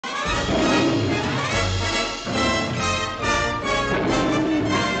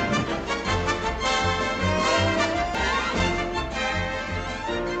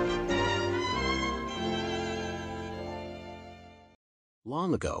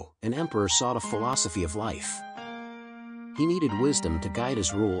Long ago, an emperor sought a philosophy of life. He needed wisdom to guide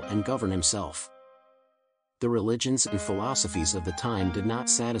his rule and govern himself. The religions and philosophies of the time did not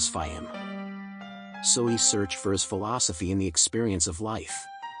satisfy him. So he searched for his philosophy in the experience of life.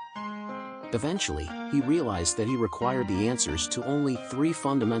 Eventually, he realized that he required the answers to only 3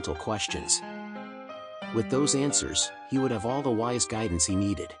 fundamental questions. With those answers, he would have all the wise guidance he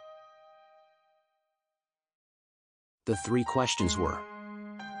needed. The 3 questions were: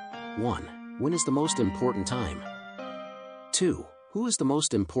 1. When is the most important time? 2. Who is the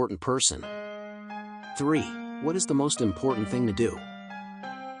most important person? 3. What is the most important thing to do?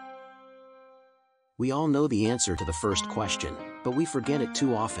 We all know the answer to the first question, but we forget it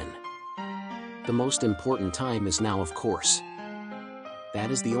too often. The most important time is now, of course. That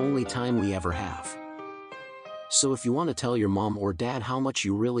is the only time we ever have. So if you want to tell your mom or dad how much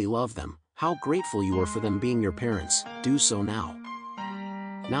you really love them, how grateful you are for them being your parents, do so now.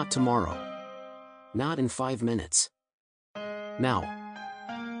 Not tomorrow. Not in 5 minutes. Now.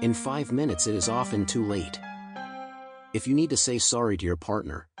 In 5 minutes it is often too late. If you need to say sorry to your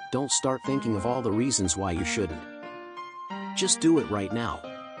partner, don't start thinking of all the reasons why you shouldn't. Just do it right now.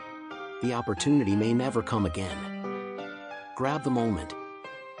 The opportunity may never come again. Grab the moment.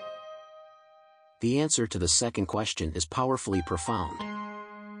 The answer to the second question is powerfully profound.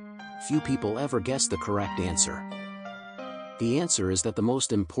 Few people ever guess the correct answer. The answer is that the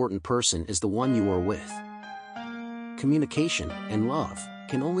most important person is the one you are with. Communication and love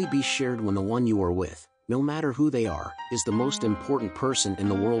can only be shared when the one you are with, no matter who they are, is the most important person in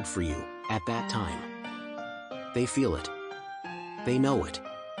the world for you, at that time. They feel it. They know it.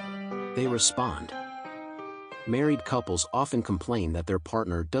 They respond. Married couples often complain that their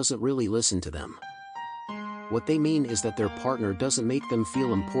partner doesn't really listen to them. What they mean is that their partner doesn't make them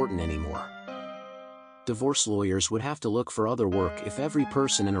feel important anymore. Divorce lawyers would have to look for other work if every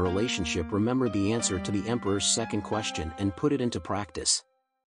person in a relationship remembered the answer to the emperor's second question and put it into practice.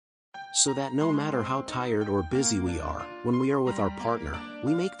 So that no matter how tired or busy we are, when we are with our partner,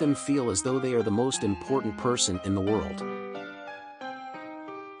 we make them feel as though they are the most important person in the world.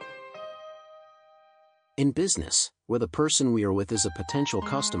 In business, where the person we are with is a potential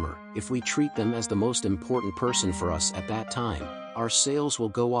customer, if we treat them as the most important person for us at that time, our sales will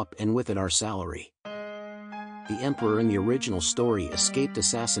go up and with it our salary. The emperor in the original story escaped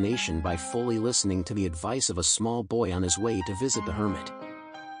assassination by fully listening to the advice of a small boy on his way to visit the hermit.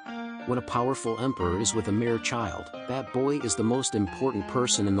 When a powerful emperor is with a mere child, that boy is the most important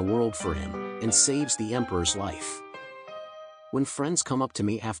person in the world for him, and saves the emperor's life. When friends come up to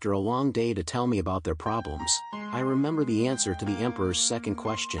me after a long day to tell me about their problems, I remember the answer to the emperor's second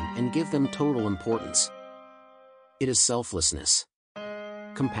question and give them total importance. It is selflessness.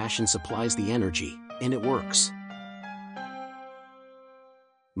 Compassion supplies the energy, and it works.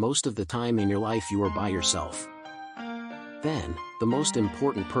 Most of the time in your life you are by yourself. Then, the most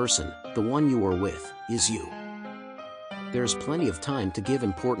important person, the one you are with, is you. There's plenty of time to give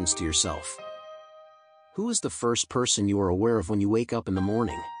importance to yourself. Who is the first person you are aware of when you wake up in the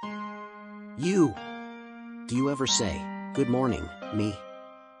morning? You. Do you ever say, "Good morning, me"?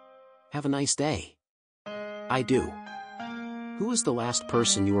 Have a nice day. I do. Who is the last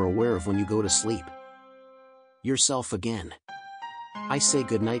person you are aware of when you go to sleep? Yourself again. I say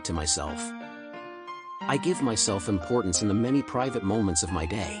good night to myself. I give myself importance in the many private moments of my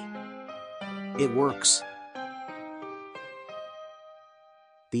day. It works.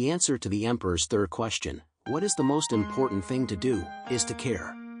 The answer to the emperor's third question, what is the most important thing to do, is to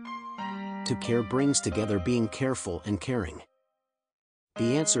care. To care brings together being careful and caring.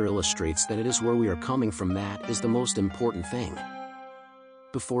 The answer illustrates that it is where we are coming from that is the most important thing.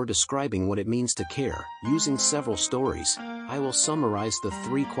 Before describing what it means to care, using several stories, I will summarize the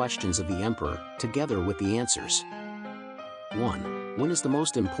 3 questions of the emperor, together with the answers. 1. When is the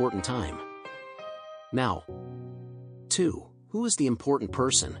most important time? Now. 2. Who is the important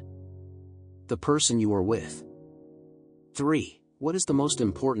person? The person you are with. 3. What is the most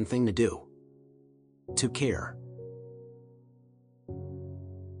important thing to do? To care.